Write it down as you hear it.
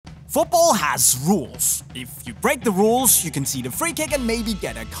Football has rules. If you break the rules, you can see the free kick and maybe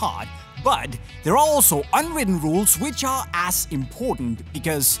get a card. But there are also unwritten rules which are as important,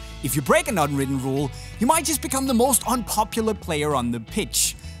 because if you break an unwritten rule, you might just become the most unpopular player on the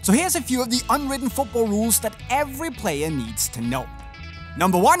pitch. So here's a few of the unwritten football rules that every player needs to know.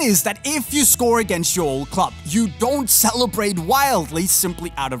 Number 1 is that if you score against your old club, you don't celebrate wildly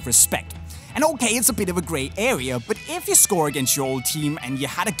simply out of respect. And okay, it's a bit of a grey area, but if you score against your old team and you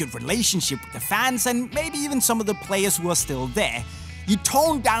had a good relationship with the fans and maybe even some of the players who are still there, you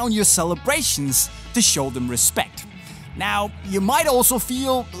tone down your celebrations to show them respect. Now, you might also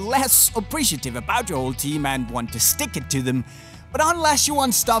feel less appreciative about your old team and want to stick it to them, but unless you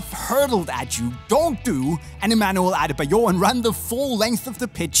want stuff hurtled at you, don't do an Emmanuel Adebayor and run the full length of the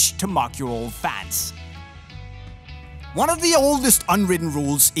pitch to mock your old fans. One of the oldest unwritten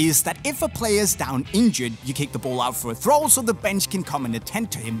rules is that if a player's down injured, you kick the ball out for a throw so the bench can come and attend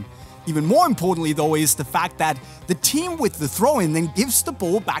to him. Even more importantly though is the fact that the team with the throw-in then gives the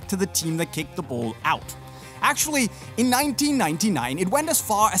ball back to the team that kicked the ball out. Actually, in 1999, it went as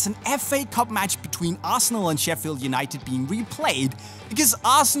far as an FA Cup match between Arsenal and Sheffield United being replayed because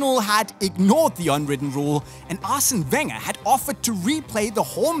Arsenal had ignored the unwritten rule and Arsene Wenger had offered to replay the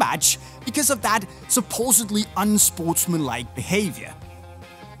whole match because of that supposedly unsportsmanlike behavior.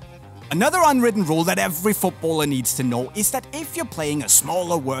 Another unwritten rule that every footballer needs to know is that if you're playing a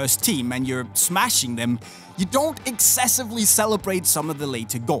smaller, worse team and you're smashing them, you don't excessively celebrate some of the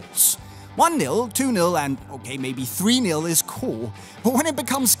later goals. 1-0, 2-0 and okay, maybe 3-0 is cool, but when it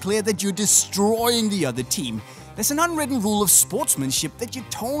becomes clear that you're destroying the other team, there's an unwritten rule of sportsmanship that you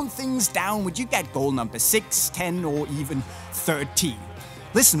tone things down when you get goal number 6, 10 or even 13.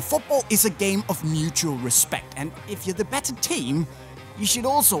 Listen, football is a game of mutual respect, and if you're the better team, you should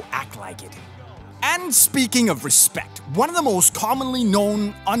also act like it. And speaking of respect, one of the most commonly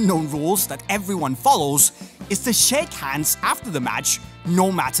known unknown rules that everyone follows is to shake hands after the match,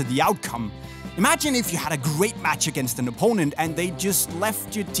 no matter the outcome. Imagine if you had a great match against an opponent and they just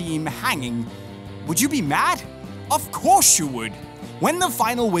left your team hanging. Would you be mad? Of course you would. When the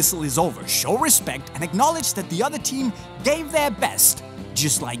final whistle is over, show respect and acknowledge that the other team gave their best,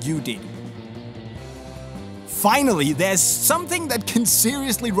 just like you did. Finally, there's something that can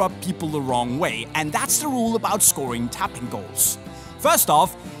seriously rub people the wrong way, and that's the rule about scoring tapping goals. First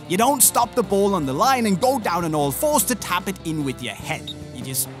off, you don't stop the ball on the line and go down on all fours to tap it in with your head. You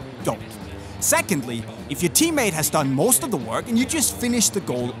just don't. Secondly, if your teammate has done most of the work and you just finish the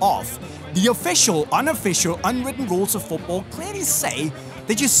goal off, the official, unofficial, unwritten rules of football clearly say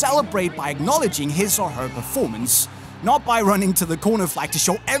that you celebrate by acknowledging his or her performance, not by running to the corner flag to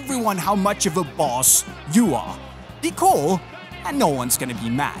show everyone how much of a boss you are. Be cool, and no one's gonna be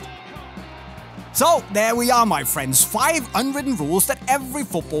mad. So there we are, my friends, 5 unwritten rules that every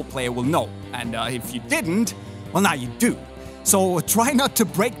football player will know. And if you didn't, well, now you do. So try not to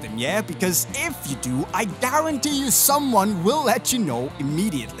break them, yeah? Because if you do, I guarantee you someone will let you know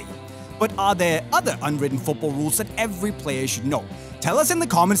immediately. But are there other unwritten football rules that every player should know? Tell us in the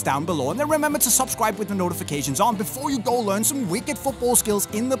comments down below, and then remember to subscribe with the notifications on before you go learn some wicked football skills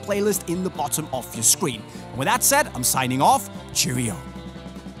in the playlist in the bottom of your screen. And with that said, I'm signing off. Cheerio.